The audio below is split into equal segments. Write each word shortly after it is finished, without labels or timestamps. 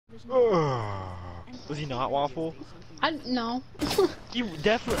Was he not waffle? No. You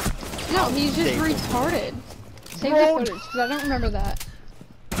definitely. No, he's just retarded. Save the footage, because I don't remember that.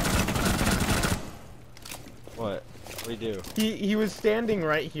 What? What do you do? He was standing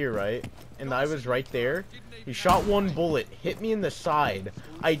right here, right? And I was right there. He shot one bullet, hit me in the side.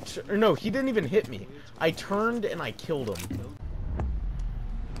 Or no, he didn't even hit me. I turned and I killed him.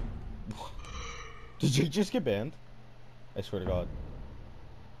 Did you just get banned? I swear to God.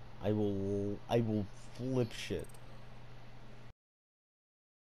 I will flip shit.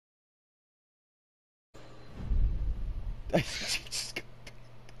 I just got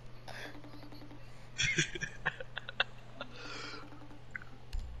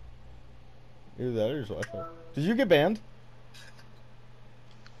Either that or his Wi-Fi. Did you get banned?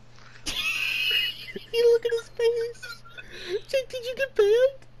 You look at his face. Jake, did you get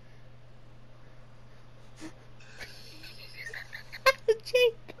banned?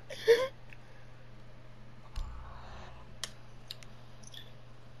 Jake.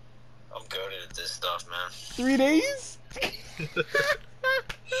 I'm goated at this stuff, man. 3 days? He got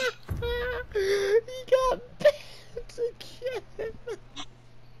banned again.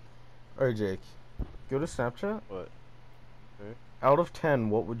 Alright, Jake. Go to Snapchat. What? Okay. Out of 10,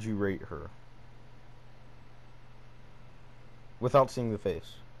 what would you rate her? Without seeing the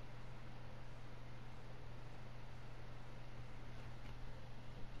face.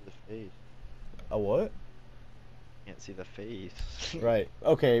 The face. A what? Can't see the face. Right.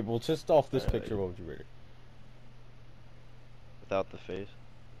 Okay, well, just off this picture, what would you rate her? Without the face.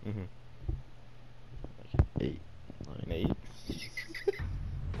 Mm-hmm. Like 8. An 8?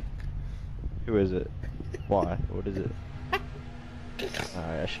 Who is it? Why? What is it?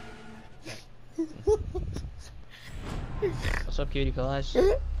 Alright, What's up, cutie guys?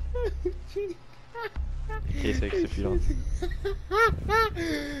 K6 if you don't.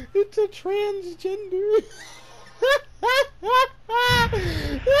 It's a transgender. I'm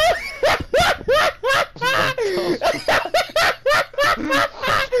dying.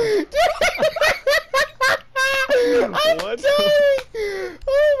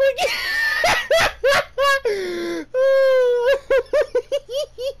 Oh my God.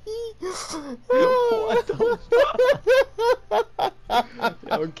 What the fuck?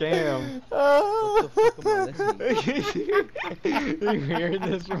 Yo, Cam. What the fuck am I listening to? You hear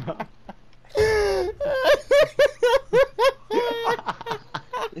this, bro?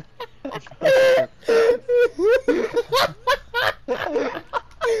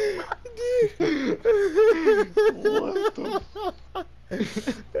 What the fuck?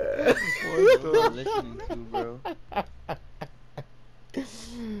 What am I listening to, bro?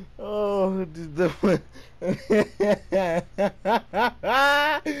 Oh, dude, the one. Oh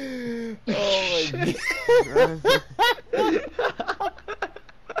my God.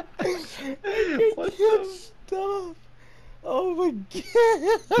 I can't stop. Oh my God.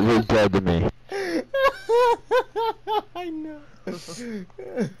 You're dead to me. I know. No.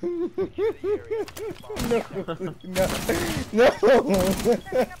 No.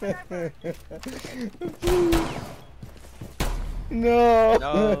 No.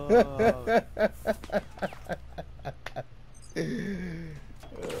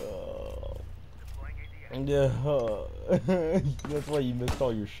 No. That's why you missed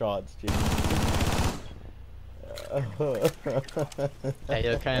all your shots, Jake. Hey,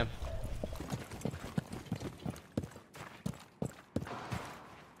 yo, Cam.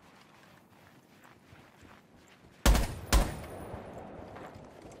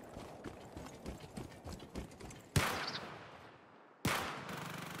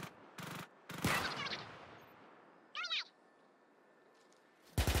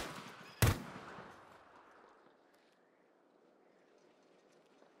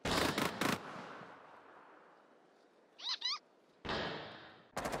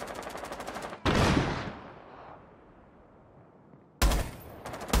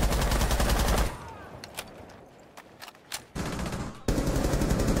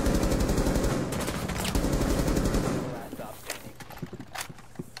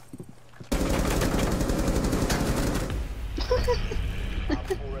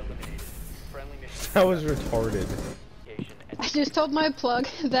 That was retarded. I just told my plug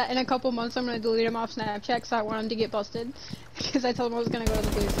that in a couple months I'm gonna delete him off Snapchat because I want him to get busted. Because I told him I was gonna go to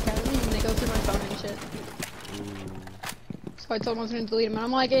the Blues Academy and they go through my phone and shit. So I told him I was gonna delete him, and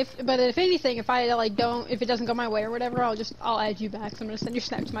I'm like, if anything, if I like if it doesn't go my way or whatever, I'll add you back. So I'm gonna send your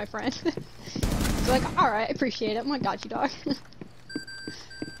snap to my friend. He's like, all right, I appreciate it. I'm like, got you, dog.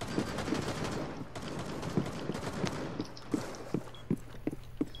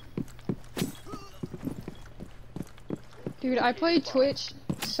 Dude, I play Twitch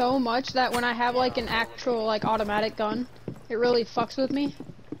so much that when I have like an actual like automatic gun, it really fucks with me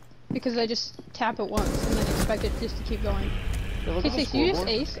because I just tap it once and then expect it just to keep going. Yeah, look at the K-6, you just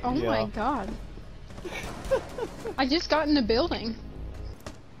scoreboard. ace? Oh Yeah. my god. I just got in the building.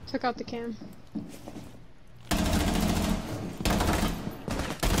 Took out the cam.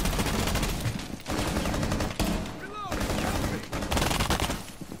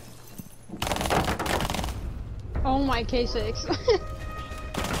 Oh my K-6.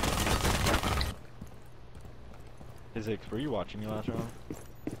 xKAY-SIX, were you watching me last round?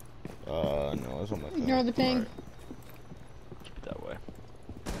 No, I was on my phone. Ignore the ping. Alright. Keep it that way.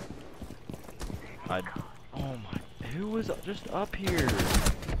 Oh my, who was just up here?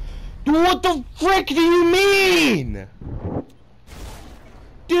 Dude, what the frick do you mean?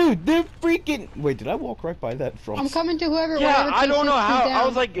 Dude, they're freaking. Wait, did I walk right by that from? I'm coming to whoever. Yeah, wherever I don't know K-6 how. is down. I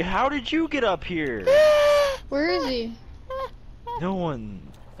was like, how did you get up here? Where is he? No one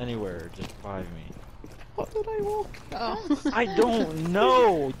anywhere, just by me. What did I walk? Oh. I don't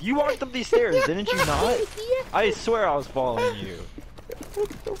know. You walked up these stairs, didn't you not? Yeah. I swear I was following you. What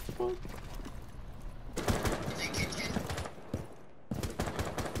the fuck?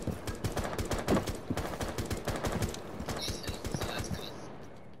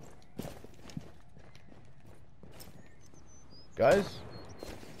 Guys,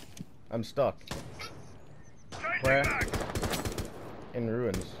 I'm stuck. Where? In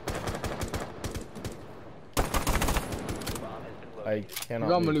ruins. I cannot.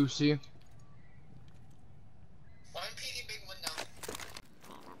 You got leave. Lucy.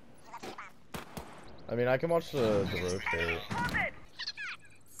 I mean, I can watch the rotate.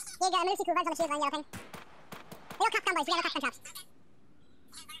 Yeah, got Lucy cool vibes on the shield line, yellow ping. They don't cop gun boys, we gotta cop gun traps.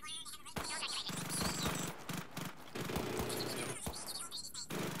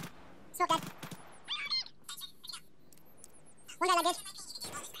 Smoke dead. One guy luggage.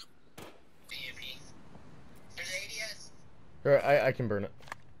 Here, I can burn it.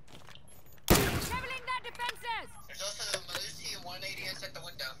 There's also a Lucy and one ADS at the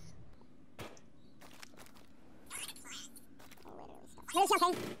window. Lucy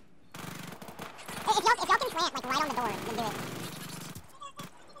on ping. If y'all can plant like right on the door, then do it.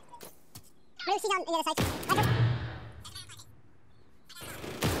 Lucy's on the other side.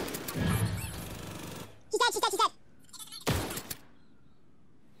 She's dead, she's dead, she's dead.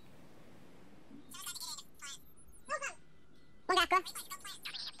 One guy, go.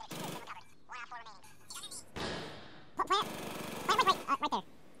 Plant right there.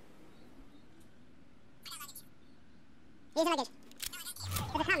 Use an luggage.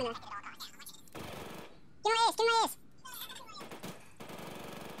 There's a common there. Give me my ace, give me my ace.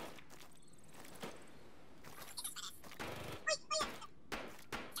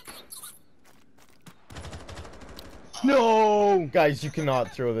 No! Guys, you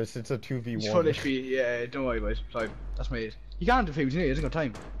cannot throw this. It's a 2v1. He's full HP, yeah, don't worry about it. Sorry, that's my ace. You can't defuse, he hasn't got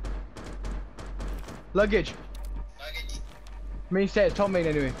time. Luggage. Main set, top main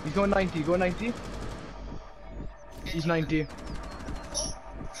anyway. He's going 90, going 90. He's 90.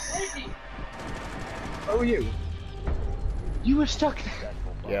 How are you? You were stuck there.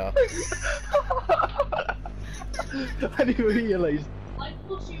 Yeah. I didn't realize.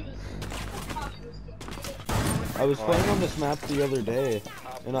 I was playing on this map the other day,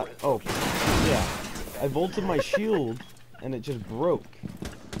 and I vaulted my shield, and it just broke.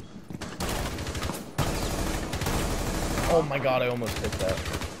 Oh my god, I almost hit that.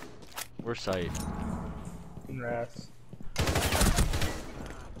 We're sight. Congrats.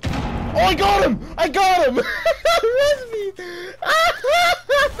 Oh, I got him! I got him! Resme!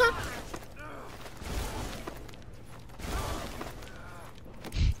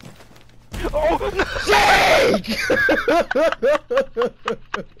 Oh no! Jake!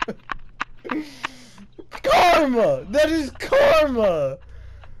 Karma! That is karma!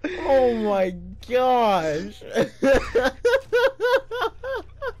 Oh my gosh!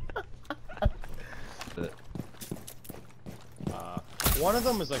 One of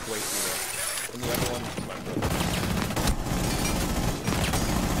them is like way too low, and the other one is like really.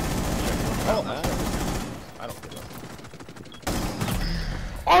 I don't give up.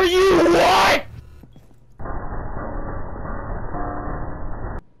 Are you what?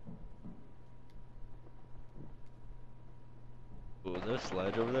 Ooh, is there a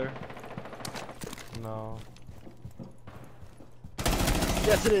sledge over there? No.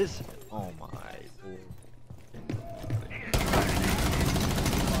 Yes, it is. Oh my.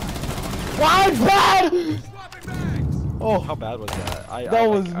 Why bad? Oh, how bad was that? That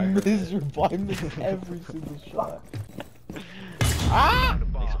was I heard it. miserable. I missed every single shot. Ah!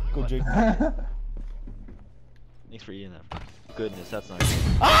 Thanks, Go, Jake. thanks for eating that. goodness, that's not good.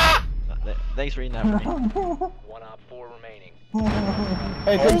 Ah! Thanks for eating that for me. One op 4 remaining.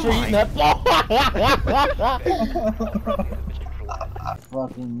 Hey, thanks for eating that.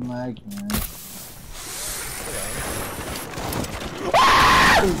 Fucking Mike, man.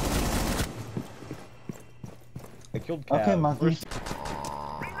 I killed Cav. Okay, monkey.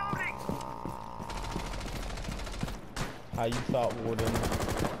 How you thought, Warden?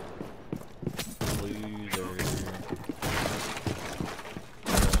 Loser.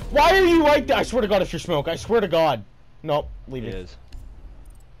 Why are you right there? I swear to God, it's your smoke. I swear to God. Nope, leave It me. is.